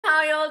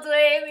how y'all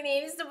doing? My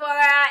name is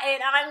Deborah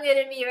and I'm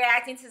gonna be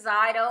reacting to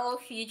Xydo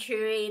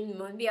featuring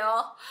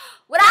Moonbyul.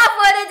 Without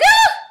further ado,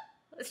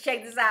 let's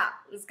check this out.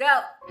 Let's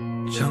go.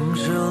 城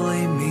市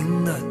黎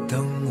明的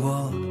灯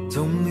火，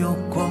总有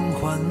光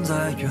环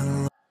在原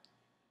来。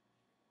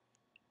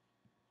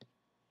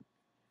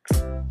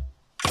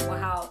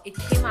Wow, it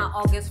came out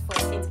August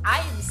 14th. I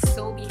am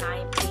so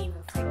behind playing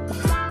the film. It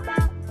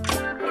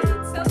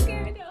looks so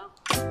good though.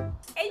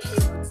 And she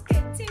looks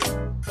good too.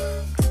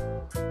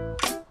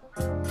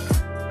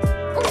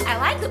 Oh, I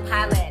like the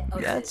palette.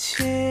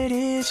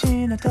 며칠이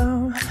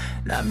지나도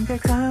남별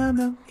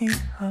감흥이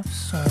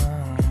없어.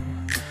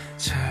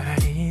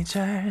 차라리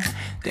잘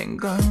된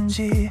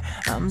건지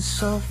I'm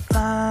so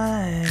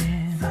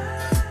fine.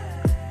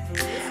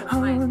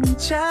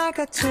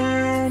 혼자가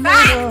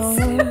되네요.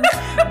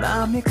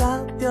 마음이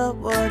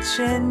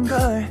가벼워진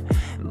걸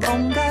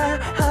뭔가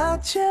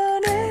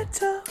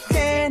하전에도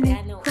괜히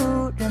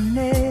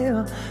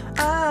후련해요.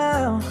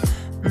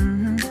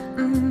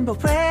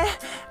 왜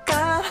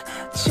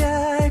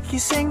갑자기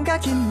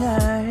생각이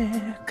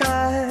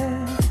날까.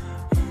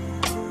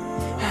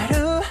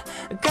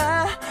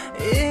 하루가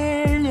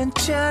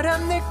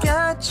 1년처럼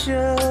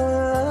느껴져.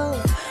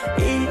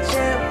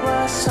 이제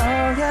와서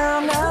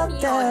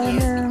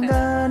소용없다는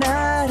건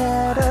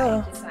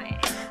알아도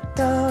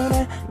또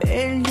날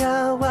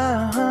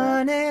밀려와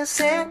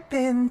어느새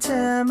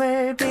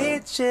빈틈을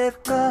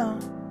비집고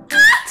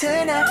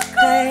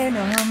드나들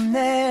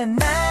없는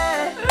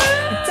날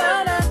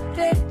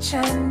떠나를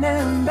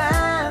찾는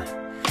밤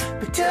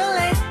But too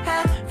late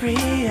I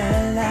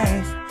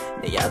realize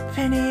내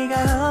옆에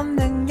네가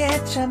없는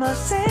게 참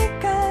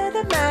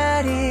어색하단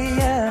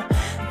말이야.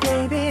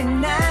 Baby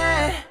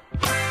날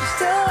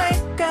still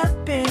wake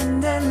up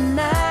in the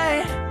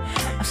night.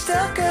 I'm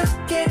still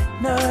cooking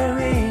널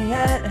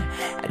위한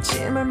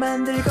아침을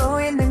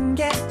만들고 있는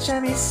게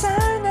참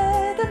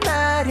이상하단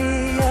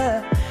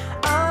말이야.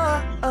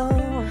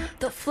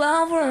 The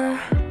flower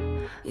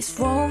is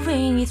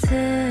rolling its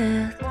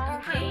head.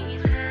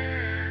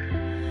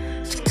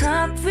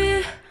 식탁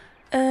위에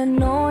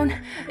놓인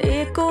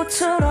이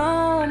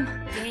꽃처럼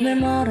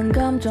메마른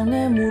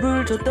감정에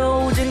물을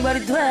줘도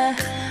오징발이 돼.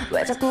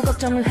 왜 자꾸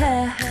걱정을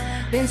해.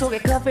 빈속에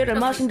커피를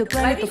마신 듯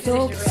괜히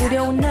또 속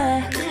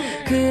쓰려오네.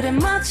 그래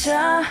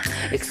맞아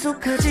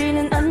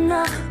익숙하지는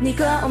않아.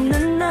 네가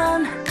없는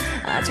난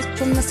아직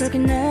좀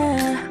낯설긴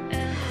해.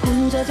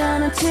 혼자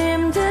자는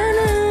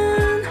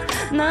침대는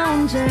나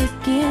혼자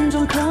있긴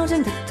좀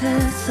커진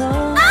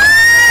듯해서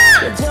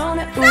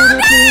예전에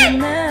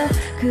울어주네.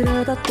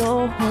 그러다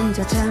또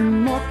혼자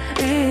잠 못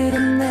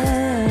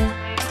이뤘네.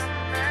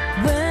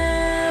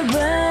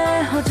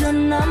 왜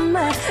허전한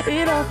말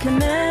이렇게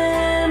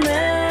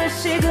매일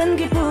식은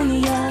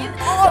기분이야.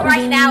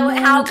 Right now,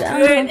 how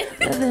good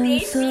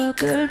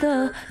속을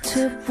더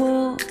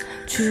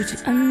채워주지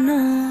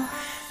않아.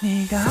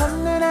 네가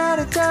없는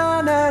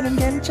하루도 너는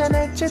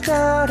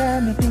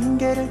괜찮을지도라며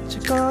핑계를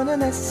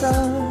찾고는 했어.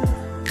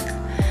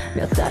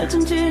 몇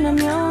달쯤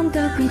지나면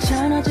다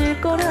괜찮아질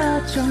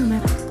거라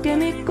정말 굳게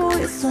믿고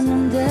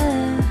있었는데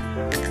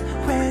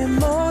왜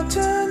모두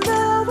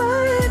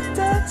나와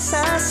있던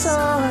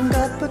사소한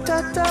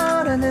것부터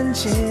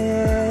떠오르는지.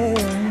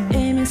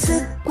 이미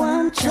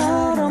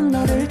습관처럼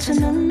너를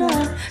찾는 날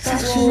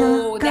사실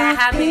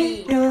너가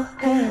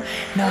필요해.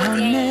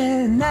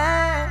 너는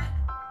날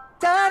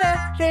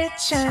떠나를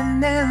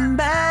찾는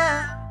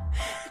밤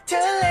Too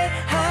late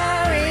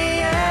I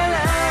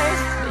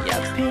realize 내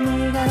옆에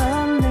네가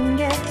없는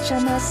게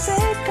참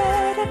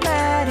어색하단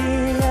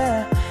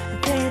말이야.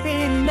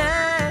 Baby 난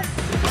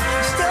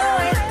I'm still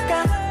wake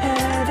up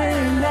every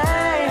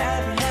night.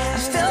 I'm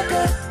still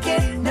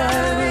cooking 널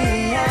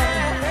위한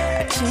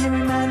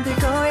아침을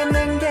만들고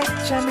있는 게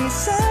참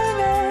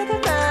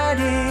이상하단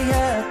말이야.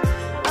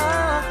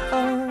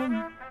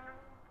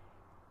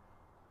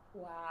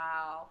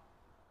 Wow.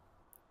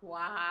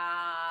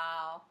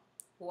 Wow.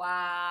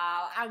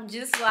 Wow. I'm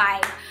just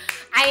like,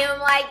 I am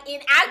like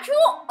in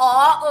actual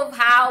awe of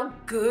how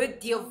good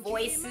their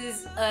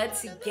voices are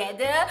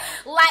together.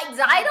 Like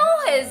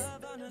Xydo has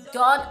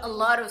done a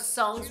lot of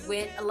songs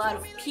with a lot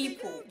of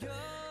people.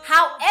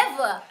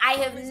 However, I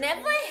have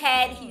never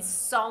had his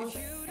song,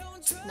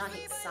 not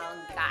his song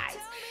guys,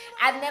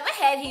 I've never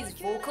had his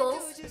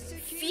vocals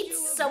fit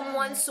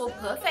someone so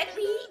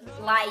perfectly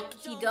like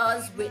he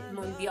does with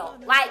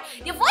Moonbyul. Like,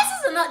 their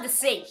voices are not the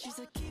same.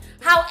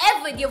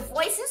 However, their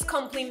voices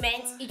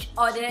complement each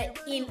other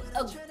in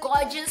a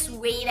gorgeous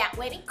way that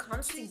when it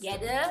comes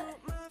together,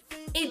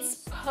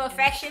 it's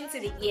perfection to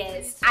the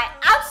ears. I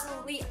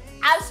absolutely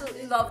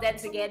love them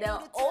together.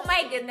 Oh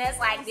my goodness,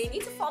 like they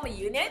need to form a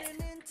unit.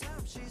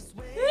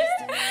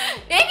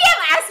 Maybe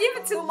I'm asking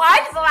for too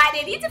much, but like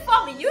they need to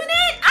form a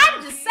unit.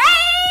 I'm just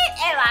saying,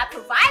 and like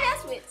provide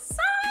us with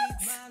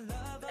songs.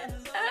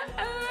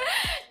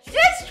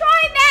 Just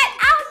trying that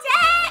out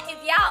there. If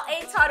y'all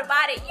ain't thought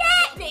about it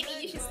yet, maybe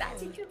you should start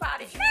thinking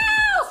about it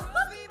now.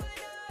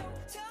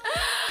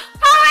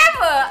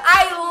 However,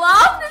 I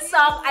love the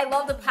song, I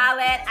love the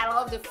palette, I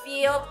love the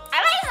feel. I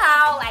like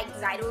how like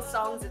Xydo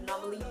songs are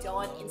normally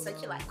done in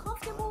such a like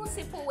comfortable,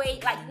 simple way,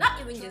 like not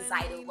even just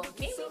Xydo, but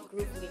maybe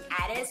group with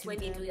artists when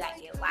they do like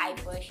their live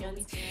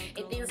versions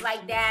and things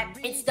like that.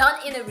 It's done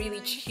in a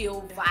really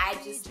chill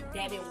vibe, just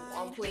them in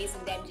one place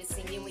and them just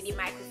singing with the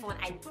microphone.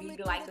 I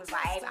really like the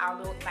vibe. I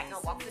don't know, it might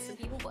not work for some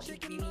people, but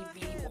it really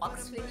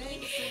works for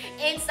me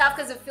and stuff,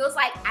 because it feels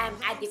like I'm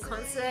at the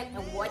concert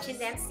and watching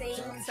them sing.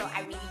 So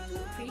I really do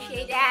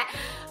appreciate that.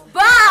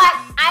 But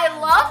I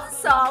love the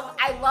song.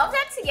 I love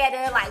them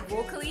together, like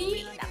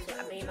vocally. That's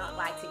what I may not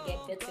like,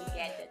 together,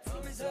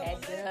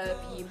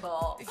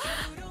 people.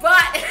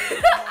 But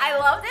I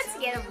love them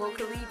together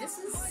vocally. This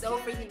is so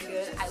freaking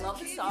good. I love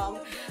the song.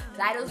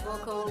 Xydo's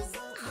vocals,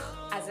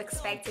 as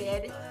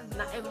expected.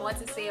 Nothing more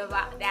to say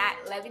about that.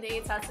 Let me know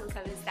your thoughts in the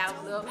comments down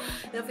below.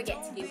 Don't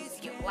forget to give this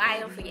video a like.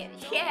 Don't forget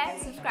to share,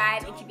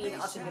 subscribe, and keep being the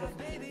awesome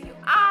beautiful people you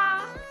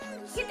are.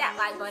 Hit that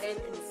like button,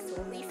 and it's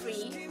totally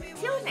free.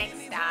 Till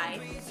next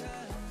time,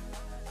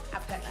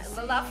 I've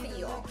got love for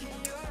you all.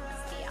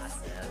 Stay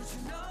awesome.